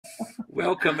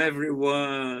Welcome,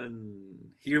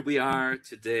 everyone. Here we are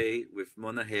today with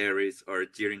Mona Harris, our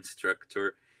dear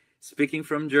instructor, speaking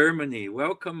from Germany.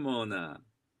 Welcome, Mona.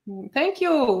 Thank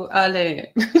you, Ale.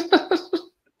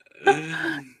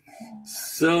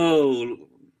 So,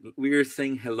 we are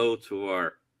saying hello to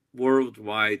our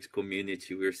worldwide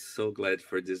community. We're so glad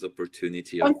for this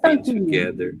opportunity of being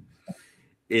together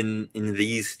in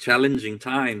these challenging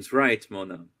times, right,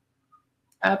 Mona?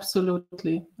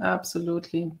 Absolutely,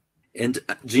 absolutely. And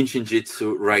JIN SHIN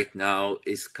JYUTSU right now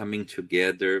is coming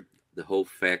together, the whole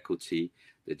faculty,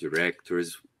 the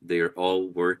directors, they're all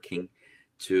working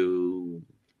to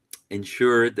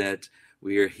ensure that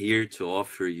we are here to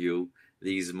offer you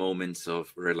these moments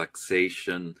of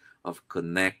relaxation, of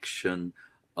connection,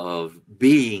 of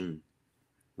being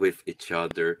with each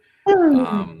other.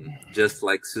 Just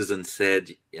like Susan said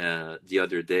the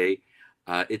other day,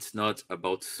 it's not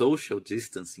about social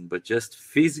distancing, but just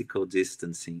physical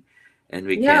distancing. And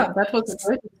we can, that was a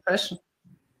great expression.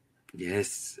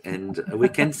 yes, and we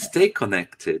can stay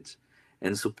connected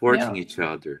and supporting each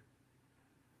other.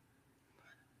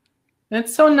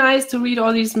 It's so nice to read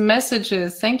all these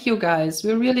messages. Thank you, guys.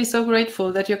 We're really so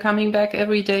grateful that you're coming back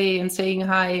every day and saying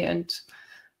hi and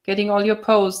getting all your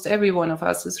posts. Every one of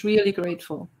us is really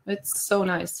grateful. It's so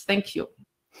nice. Thank you.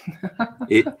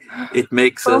 It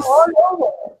makes us.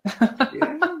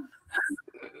 Yeah.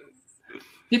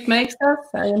 It makes us.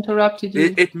 I interrupted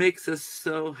you. It makes us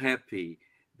so happy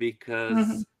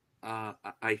because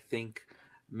I think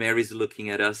Mary's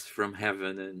looking at us from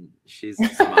heaven and she's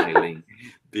smiling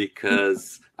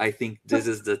because I think this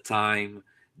is the time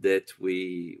that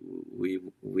we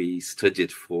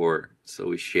studied for. So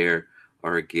we share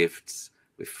our gifts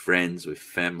with friends, with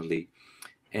family,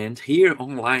 and here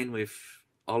online with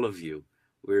all of you.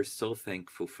 We're so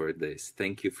thankful for this.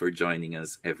 Thank you for joining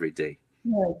us every day.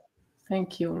 Yeah.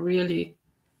 Thank you. Really,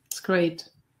 it's great.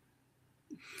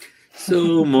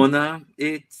 So, Mona,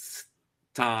 it's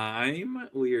time.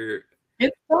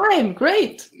 It's time.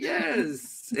 Great.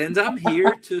 Yes, and I'm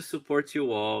here to support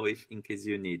you all in case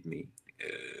you need me.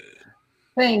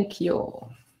 Thank you.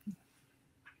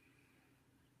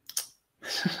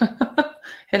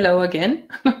 Hello again.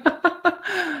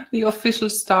 The official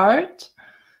start.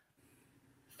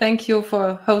 Thank you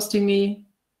for hosting me,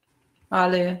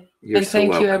 Ale. You're so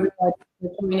welcome. You everybody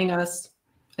for joining us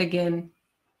again.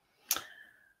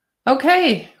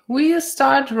 Okay, we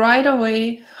start right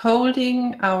away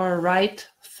holding our right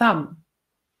thumb.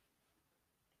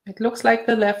 It looks like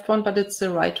the left one, but it's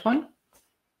the right one.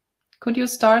 Could you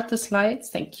start the slides?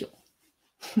 Thank you.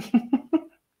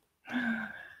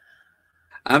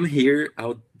 I'm here.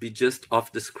 I'll be just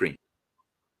off the screen.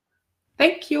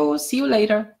 Thank you. See you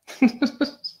later.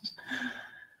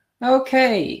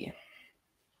 Okay.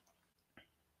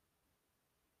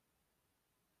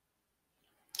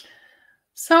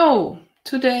 So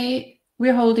today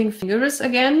we're holding fingers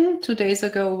again. 2 days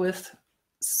ago with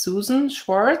Susan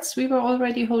Schwartz, we were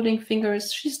already holding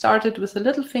fingers. She started with the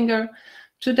little finger.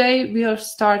 Today we are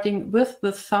starting with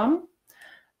the thumb,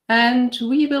 and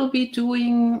we will be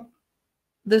doing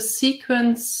the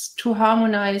sequence to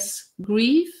harmonize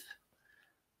grief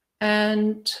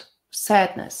and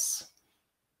sadness.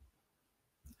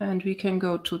 And we can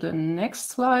go to the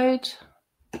next slide.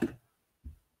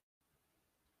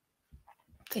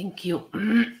 Thank you.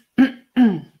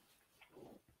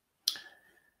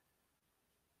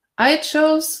 I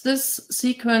chose this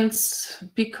sequence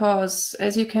because,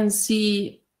 as you can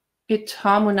see, it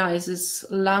harmonizes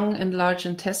lung and large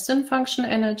intestine function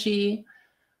energy.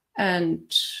 And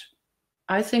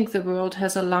I think the world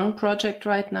has a lung project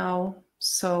right now.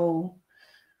 So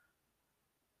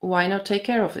why not take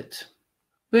care of it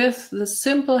with the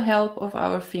simple help of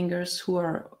our fingers who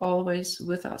are always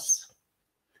with us?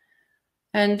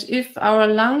 And if our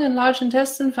lung and large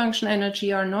intestine function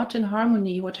energy are not in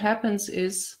harmony, what happens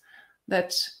is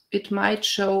that it might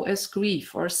show as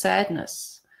grief or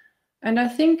sadness. And I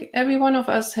think every one of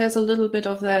us has a little bit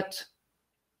of that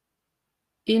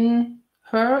in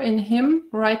her, in him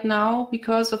right now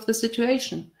because of the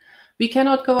situation. We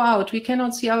cannot go out, we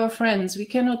cannot see our friends, we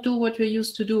cannot do what we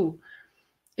used to do.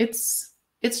 It's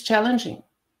challenging.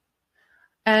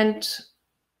 And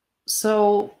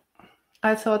so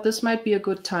I thought this might be a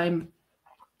good time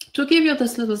to give you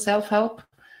this little self-help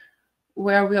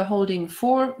where we are holding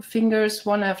 4 fingers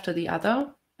one after the other.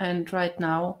 And right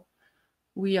now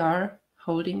we are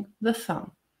holding the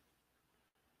thumb.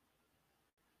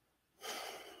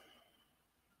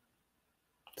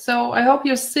 So I hope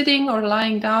you're sitting or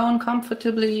lying down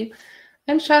comfortably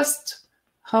and just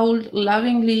hold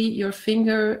lovingly your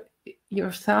finger,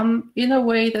 your thumb in a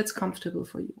way that's comfortable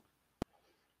for you.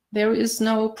 There is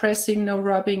no pressing, no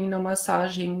rubbing, no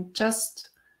massaging, just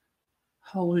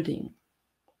holding.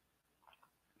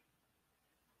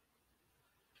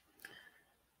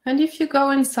 And if you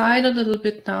go inside a little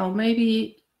bit now,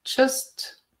 maybe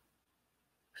just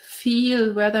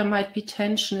feel where there might be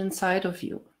tension inside of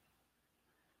you.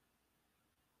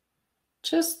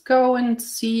 Just go and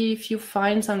see if you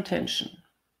find some tension.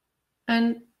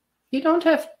 And you don't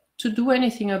have to do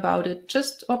anything about it.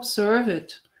 Just observe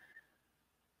it.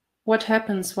 What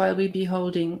happens while we be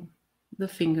holding the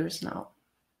fingers now?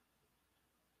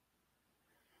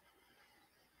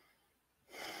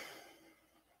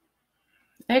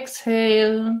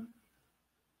 Exhale.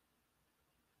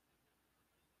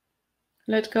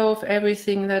 Let go of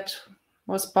everything that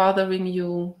was bothering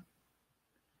you.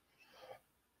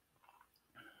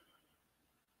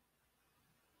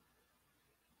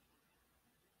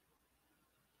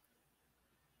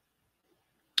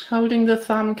 Holding the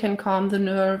thumb can calm the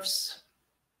nerves.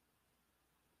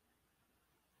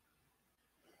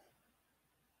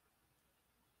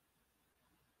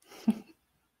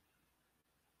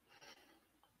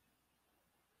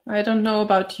 I don't know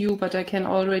about you, but I can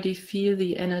already feel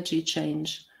the energy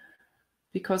change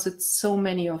because it's so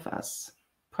many of us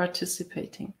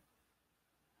participating.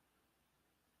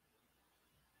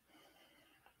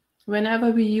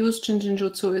 Whenever we use JIN SHIN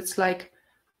JYUTSU, it's like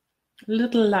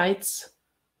little lights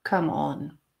come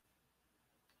on.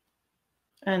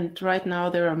 And right now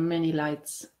there are many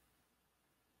lights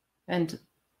and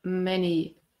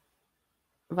many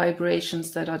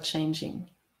vibrations that are changing.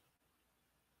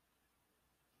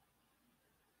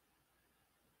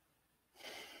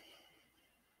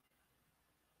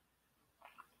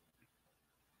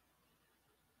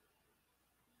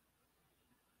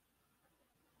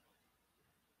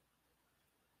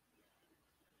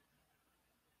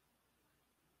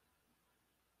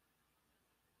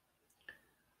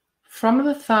 From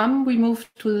the thumb, we move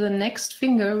to the next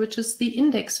finger, which is the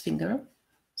index finger.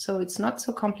 So it's not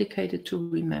so complicated to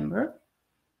remember.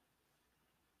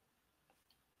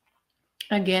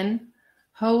 Again,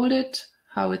 hold it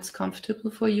how it's comfortable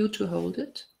for you to hold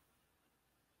it.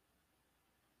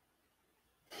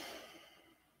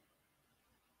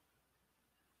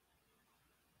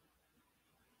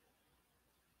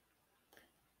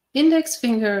 Index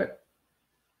finger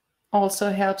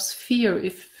also helps fear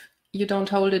if you don't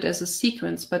hold it as a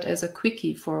sequence, but as a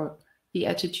quickie for the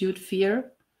attitude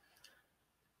fear.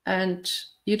 And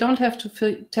you don't have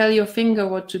to tell your finger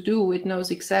what to do. It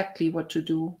knows exactly what to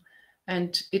do.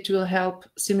 And it will help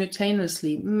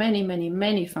simultaneously many, many,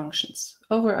 many functions,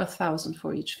 over 1,000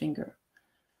 for each finger.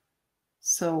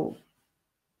 So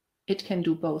it can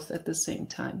do both at the same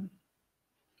time.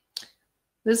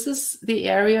 This is the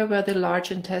area where the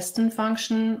large intestine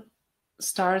function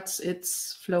starts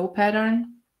its flow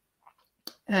pattern.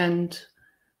 And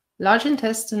large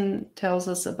intestine tells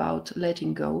us about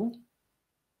letting go.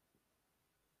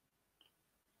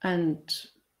 And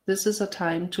this is a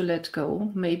time to let go.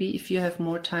 Maybe if you have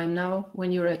more time now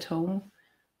when you're at home,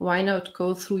 why not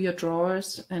go through your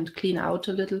drawers and clean out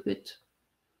a little bit?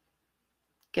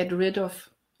 Get rid of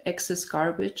excess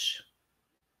garbage.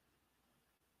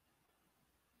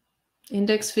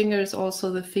 Index finger is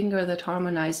also the finger that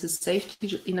harmonizes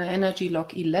safety in energy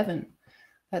lock 11.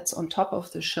 That's on top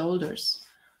of the shoulders,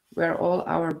 where all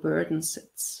our burden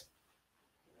sits.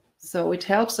 So it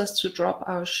helps us to drop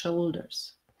our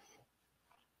shoulders.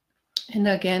 And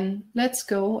again, let's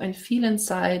go and feel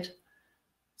inside.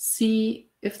 See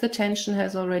if the tension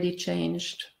has already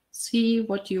changed. See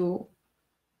what you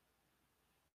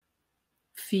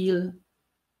feel.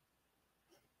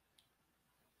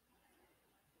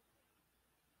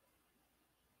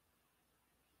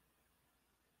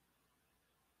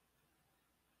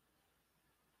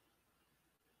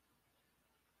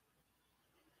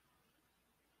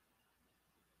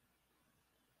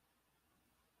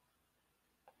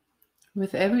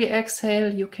 With every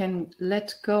exhale, you can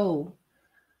let go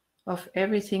of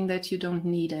everything that you don't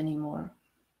need anymore.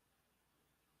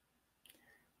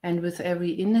 And with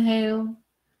every inhale,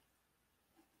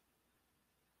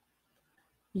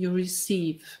 you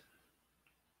receive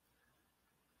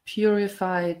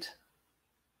purified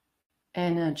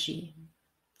energy,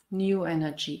 new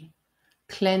energy,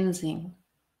 cleansing.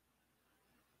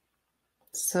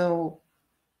 So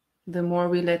the more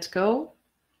we let go,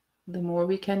 the more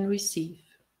we can receive.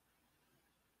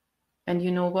 And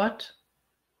you know what?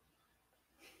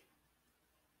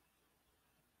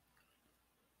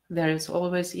 There is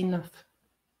always enough.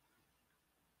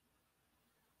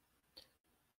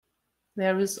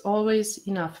 There is always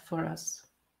enough for us.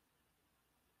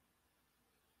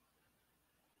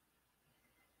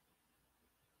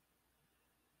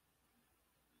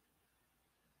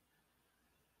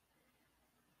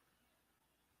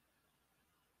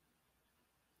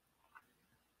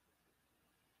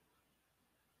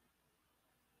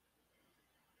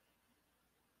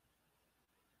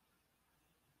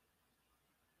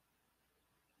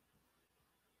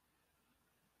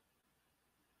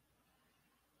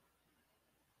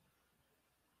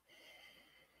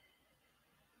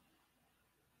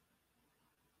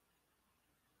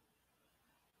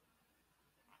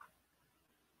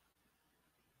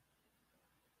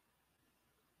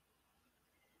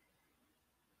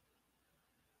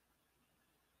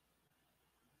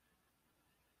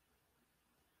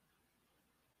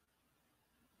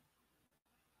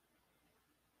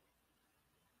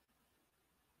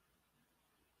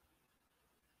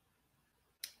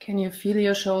 Can you feel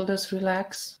your shoulders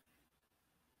relax?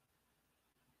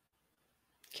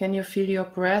 Can you feel your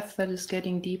breath that is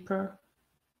getting deeper?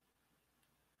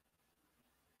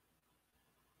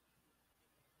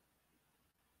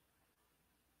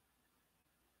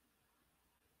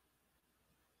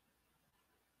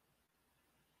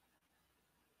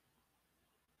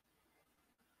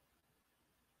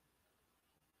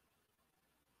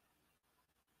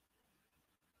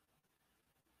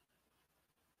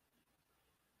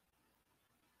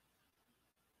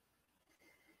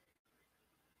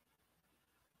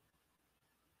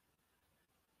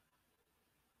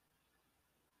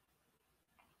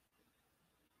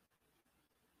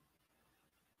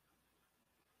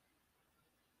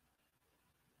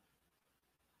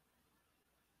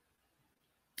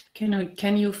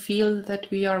 Can you feel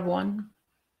that we are one?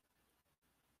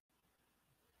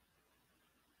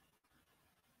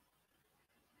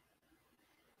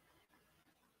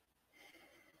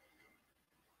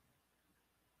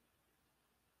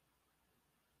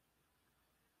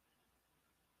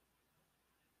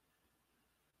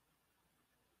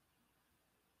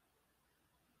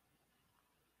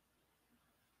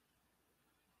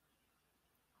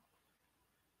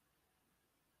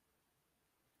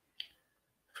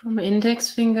 From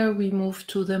index finger, we move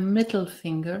to the middle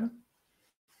finger,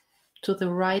 to the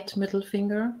right middle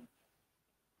finger.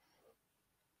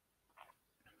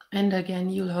 And again,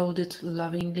 you'll hold it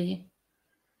lovingly.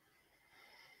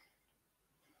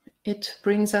 It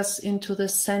brings us into the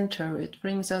center. It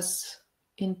brings us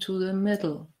into the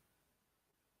middle.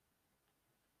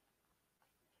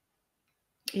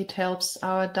 It helps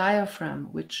our diaphragm,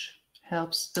 which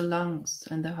helps the lungs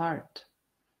and the heart.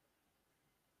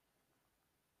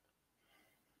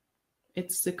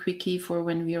 It's the quickie for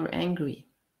when we are angry.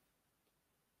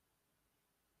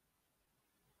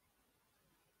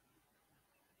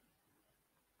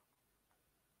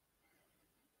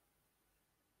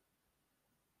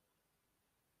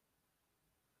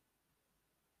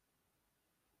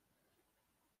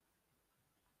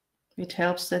 It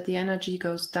helps that the energy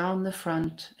goes down the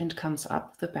front and comes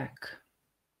up the back.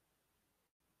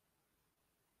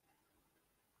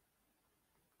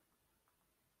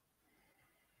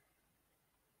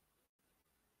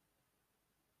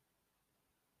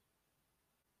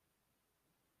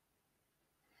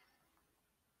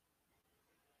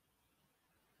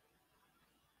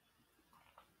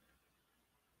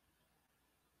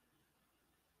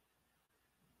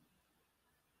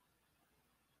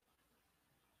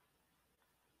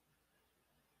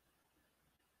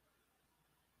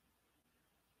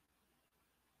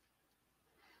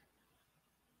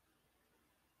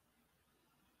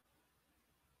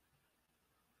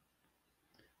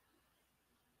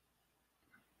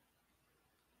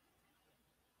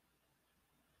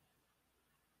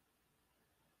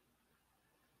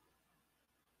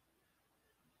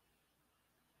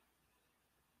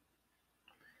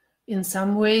 In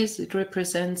some ways, it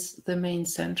represents the main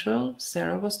central.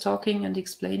 Sarah was talking and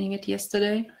explaining it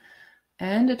yesterday.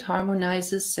 And it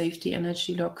harmonizes safety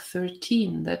energy lock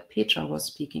 13 that Petra was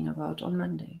speaking about on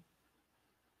Monday.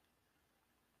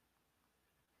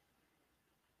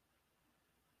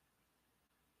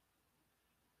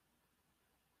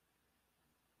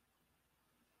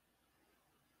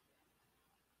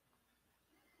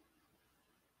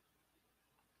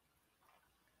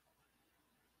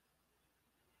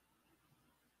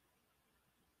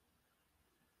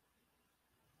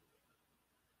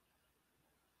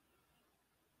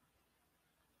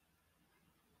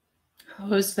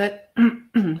 How is that?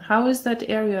 How is that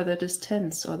area that is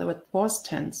tense or that was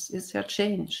tense? Is there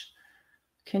change?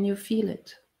 Can you feel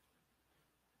it?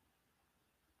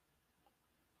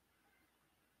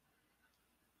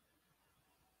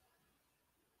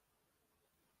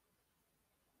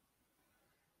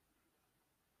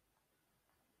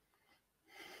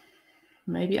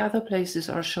 Maybe other places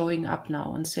are showing up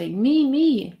now and saying,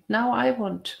 me, now I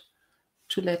want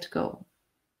to let go.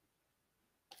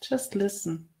 Just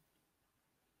listen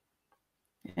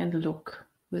and look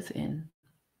within.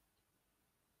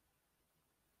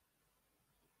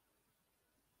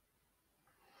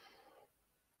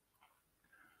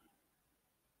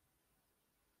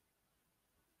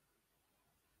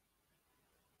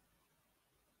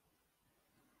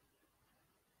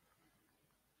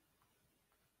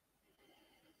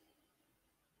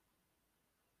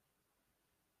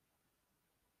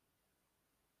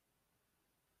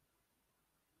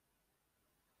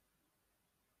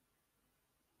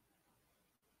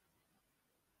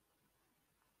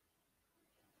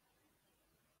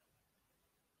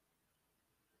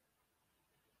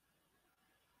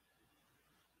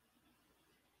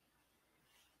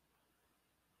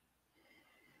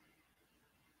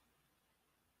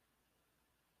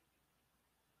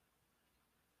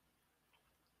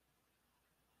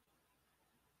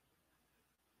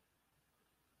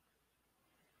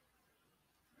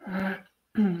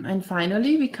 And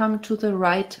finally, we come to the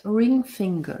right ring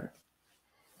finger.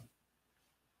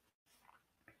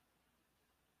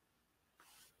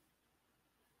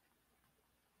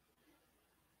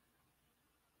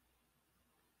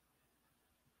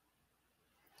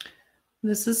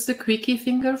 This is the creaky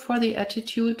finger for the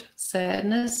attitude,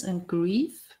 sadness, and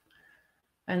grief.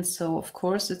 And so, of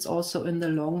course, it's also in the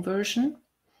long version.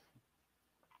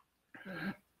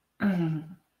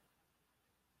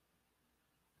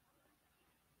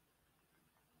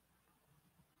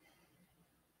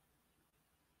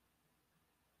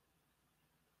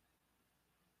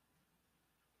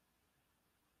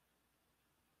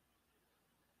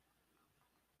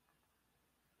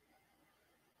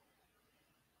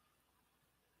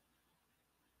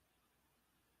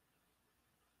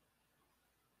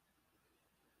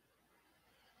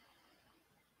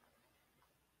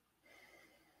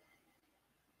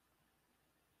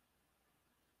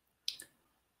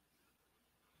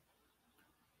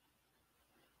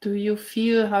 Do you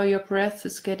feel how your breath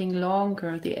is getting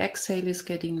longer? The exhale is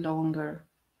getting longer.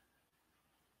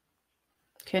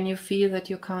 Can you feel that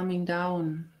you're calming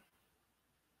down?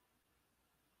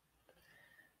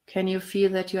 Can you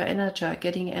feel that you're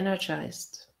getting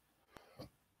energized?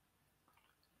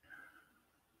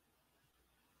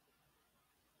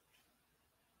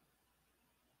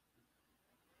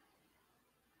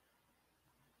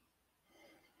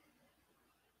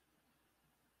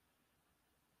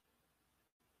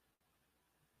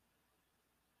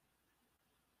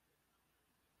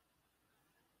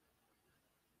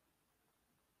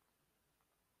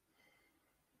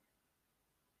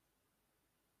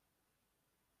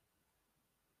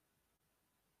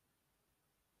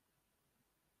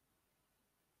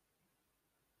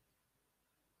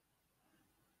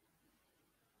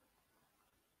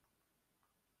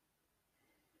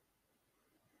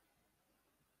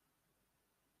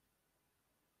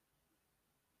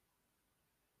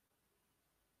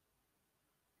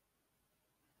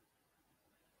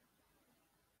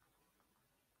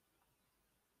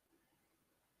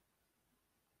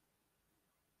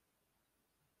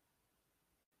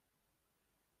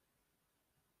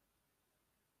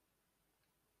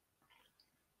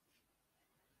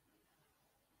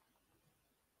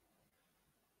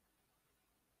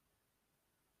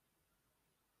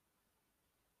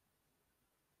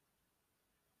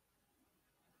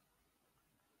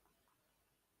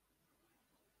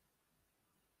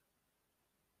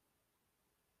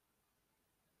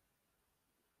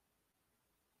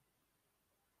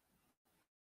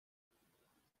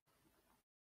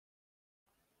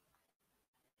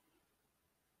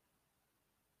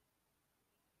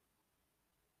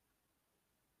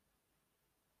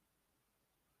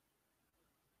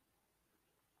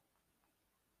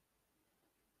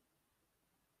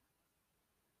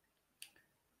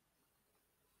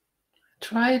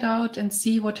 Try it out and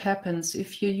see what happens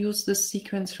if you use this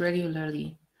sequence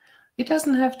regularly. It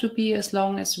doesn't have to be as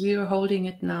long as we're holding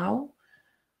it now,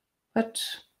 but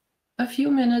a few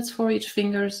minutes for each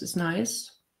finger is nice.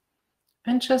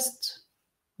 And just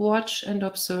watch and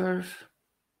observe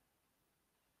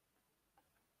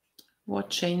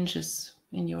what changes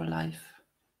in your life,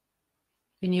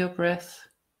 in your breath,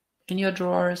 in your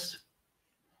drawers.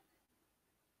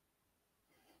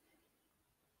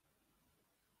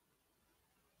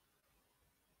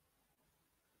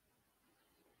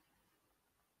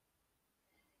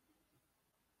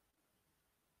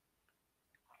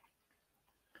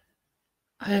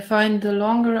 I find the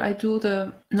longer I do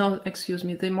the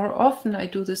more often I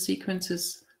do the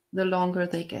sequences, the longer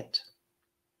they get.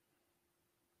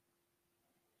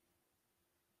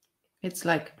 It's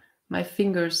like my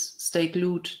fingers stay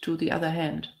glued to the other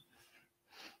hand,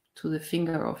 to the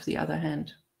finger of the other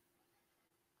hand.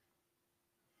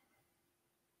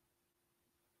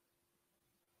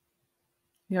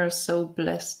 We are so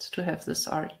blessed to have this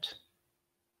art.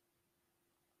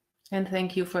 And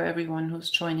thank you for everyone who's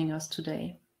joining us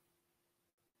today.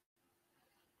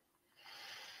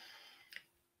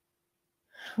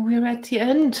 We're at the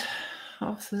end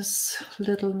of this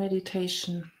little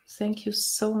meditation. Thank you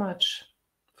so much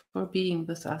for being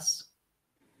with us.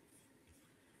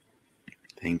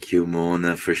 Thank you,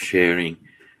 Mona, for sharing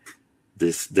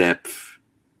this depth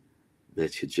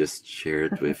that you just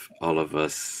shared with all of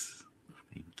us.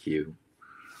 Thank you.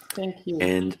 Thank you.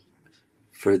 And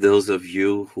for those of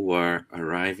you who are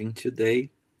arriving today,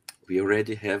 we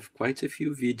already have quite a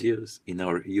few videos in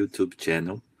our YouTube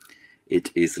channel.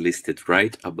 It is listed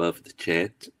right above the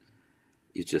chat.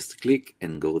 You just click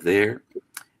and go there.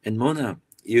 And Mona,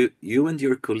 you and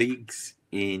your colleagues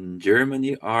in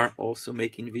Germany are also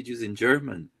making videos in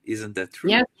German. Isn't that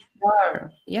true? Yes, we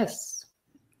are. Yes.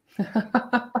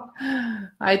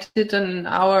 I did an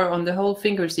hour on the whole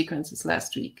finger sequences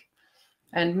last week.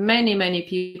 And many, many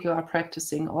people are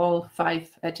practicing all 5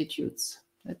 attitudes.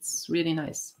 It's really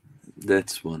nice.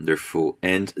 That's wonderful.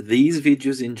 And these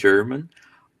videos in German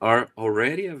are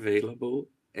already available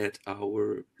at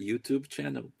our YouTube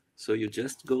channel. So you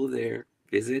just go there,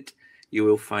 visit, you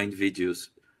will find videos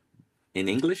in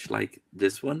English like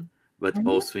this one, but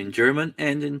also in German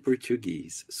and in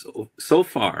Portuguese. So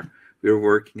far, we're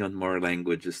working on more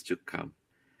languages to come.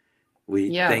 We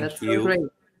Yeah, thank that's so you. great.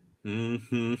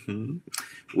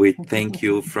 We thank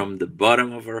you from the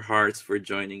bottom of our hearts for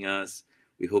joining us.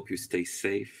 We hope you stay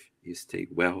safe, you stay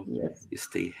well, Yes. you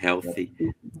stay healthy,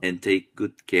 and take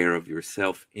good care of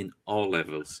yourself in all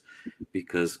levels,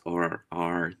 because our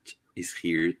art is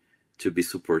here to be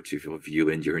supportive of you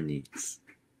and your needs.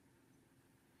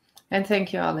 And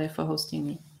thank you, Ale, for hosting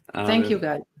me. Uh, Thank you,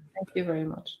 guys. Thank you very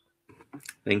much.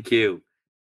 Thank you.